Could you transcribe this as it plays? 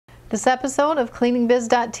This episode of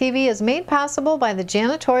CleaningBiz.tv is made possible by the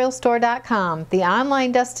Janitorialstore.com, the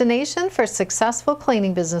online destination for successful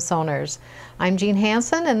cleaning business owners. I'm Jean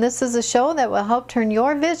Hansen, and this is a show that will help turn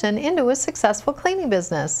your vision into a successful cleaning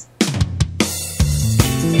business.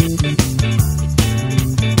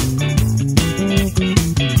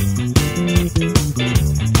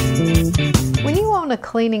 When you own a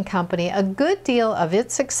cleaning company, a good deal of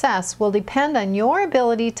its success will depend on your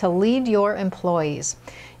ability to lead your employees.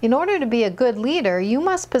 In order to be a good leader, you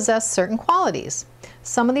must possess certain qualities.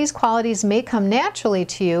 Some of these qualities may come naturally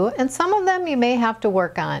to you, and some of them you may have to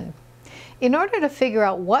work on. In order to figure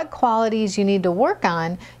out what qualities you need to work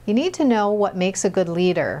on, you need to know what makes a good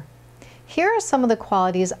leader. Here are some of the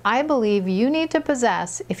qualities I believe you need to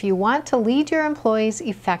possess if you want to lead your employees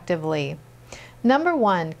effectively. Number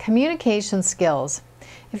 1, communication skills.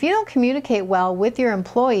 If you don't communicate well with your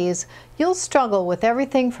employees, you'll struggle with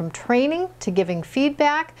everything from training to giving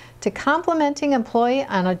feedback to complimenting an employee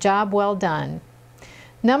on a job well done.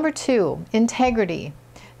 Number 2, integrity.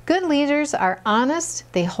 Good leaders are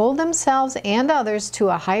honest, they hold themselves and others to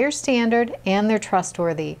a higher standard, and they're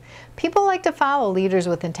trustworthy. People like to follow leaders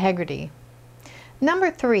with integrity. Number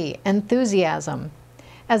 3, enthusiasm.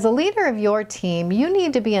 As a leader of your team, you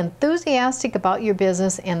need to be enthusiastic about your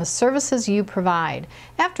business and the services you provide.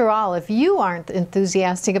 After all, if you aren't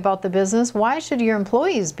enthusiastic about the business, why should your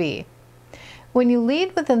employees be? When you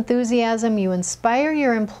lead with enthusiasm, you inspire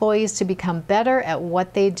your employees to become better at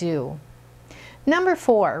what they do. Number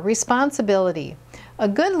 4, responsibility. A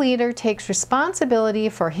good leader takes responsibility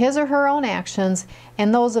for his or her own actions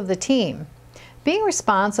and those of the team. Being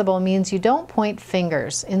responsible means you don't point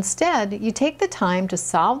fingers. Instead, you take the time to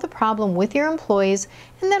solve the problem with your employees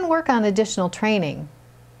and then work on additional training.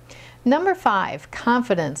 Number 5,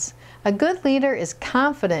 confidence. A good leader is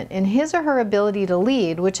confident in his or her ability to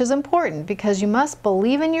lead, which is important because you must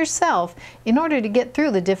believe in yourself in order to get through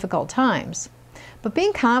the difficult times. But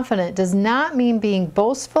being confident does not mean being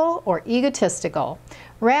boastful or egotistical.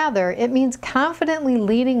 Rather, it means confidently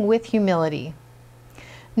leading with humility.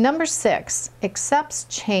 Number 6, accepts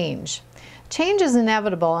change. Change is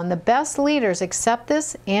inevitable, and the best leaders accept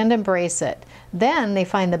this and embrace it. Then they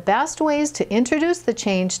find the best ways to introduce the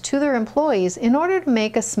change to their employees in order to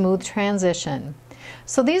make a smooth transition.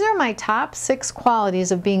 So these are my top 6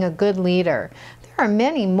 qualities of being a good leader. There are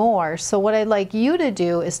many more, so what I'd like you to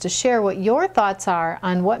do is to share what your thoughts are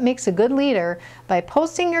on what makes a good leader by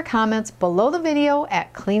posting your comments below the video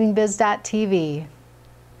at CleaningBiz.tv.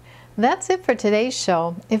 That's it for today's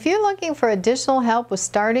show. If you're looking for additional help with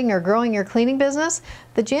starting or growing your cleaning business,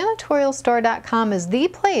 the Janitorialstore.com is the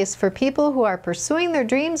place for people who are pursuing their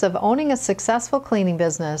dreams of owning a successful cleaning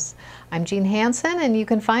business. I'm Jean Hansen, and you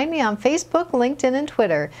can find me on Facebook, LinkedIn, and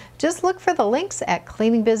Twitter. Just look for the links at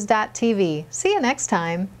CleaningBiz.tv. See you next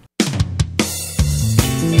time.